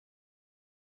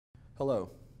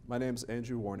Hello, my name is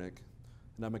Andrew Warnick,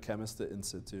 and I'm a chemist at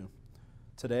In-Situ.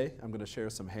 Today, I'm going to share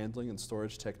some handling and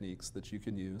storage techniques that you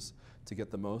can use to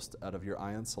get the most out of your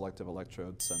ion selective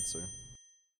electrode sensor.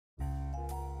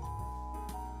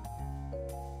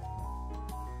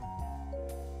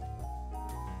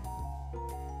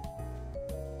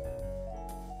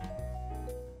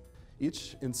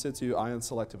 Each In-Situ ion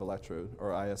selective electrode,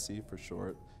 or ISE for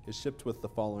short, is shipped with the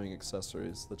following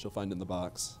accessories that you'll find in the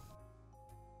box.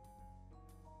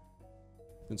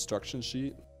 Instruction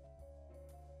sheet,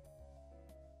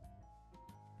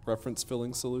 reference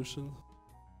filling solution,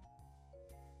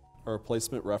 a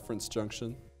replacement reference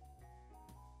junction,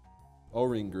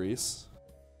 O-ring grease,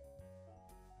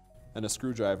 and a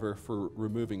screwdriver for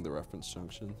removing the reference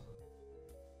junction.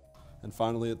 And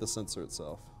finally, the sensor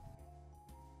itself.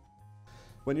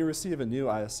 When you receive a new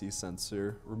ISE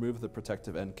sensor, remove the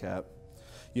protective end cap.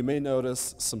 You may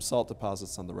notice some salt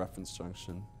deposits on the reference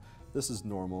junction. This is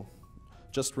normal.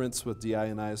 Just rinse with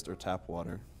deionized or tap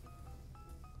water.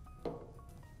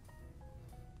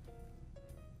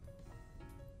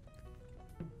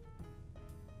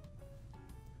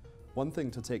 One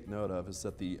thing to take note of is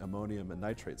that the ammonium and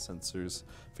nitrate sensors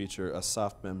feature a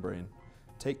soft membrane.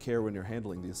 Take care when you're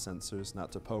handling these sensors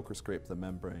not to poke or scrape the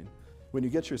membrane. When you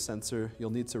get your sensor, you'll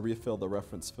need to refill the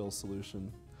reference fill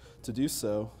solution. To do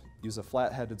so, use a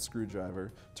flat-headed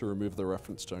screwdriver to remove the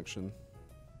reference junction.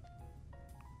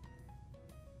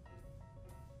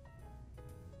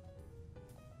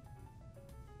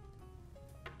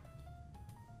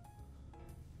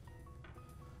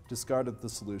 Discarded the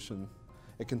solution.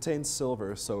 It contains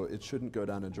silver, so it shouldn't go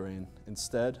down a drain.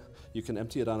 Instead, you can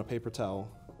empty it on a paper towel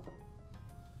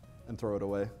and throw it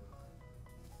away.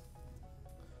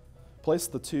 Place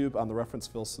the tube on the reference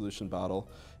fill solution bottle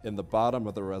in the bottom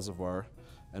of the reservoir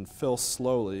and fill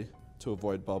slowly to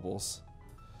avoid bubbles.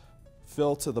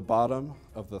 Fill to the bottom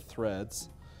of the threads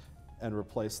and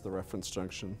replace the reference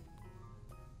junction.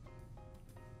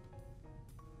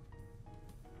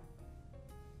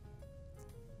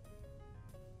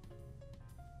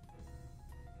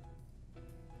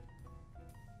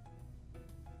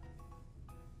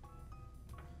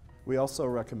 We also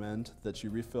recommend that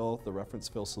you refill the reference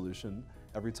fill solution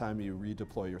every time you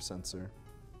redeploy your sensor.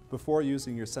 Before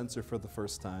using your sensor for the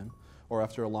first time, or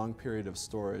after a long period of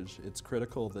storage, it's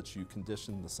critical that you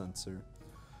condition the sensor.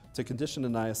 To condition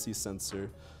an ISE sensor,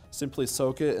 simply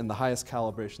soak it in the highest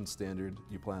calibration standard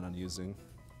you plan on using.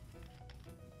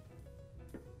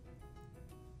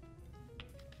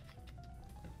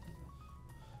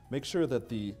 Make sure that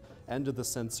the end of the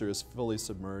sensor is fully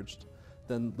submerged.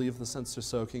 Then leave the sensor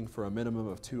soaking for a minimum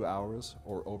of 2 hours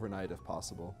or overnight if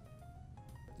possible.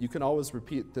 You can always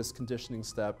repeat this conditioning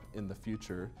step in the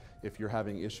future if you're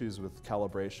having issues with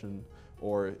calibration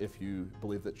or if you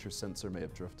believe that your sensor may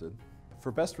have drifted.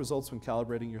 For best results when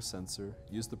calibrating your sensor,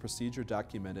 use the procedure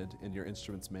documented in your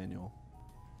instrument's manual.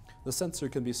 The sensor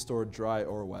can be stored dry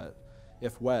or wet.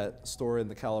 If wet, store in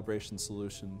the calibration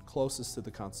solution closest to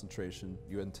the concentration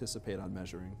you anticipate on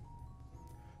measuring.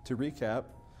 To recap,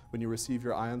 when you receive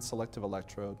your ion selective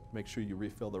electrode, make sure you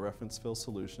refill the reference fill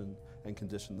solution and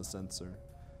condition the sensor.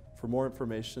 For more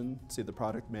information, see the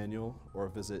product manual or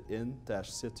visit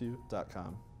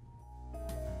in-situ.com.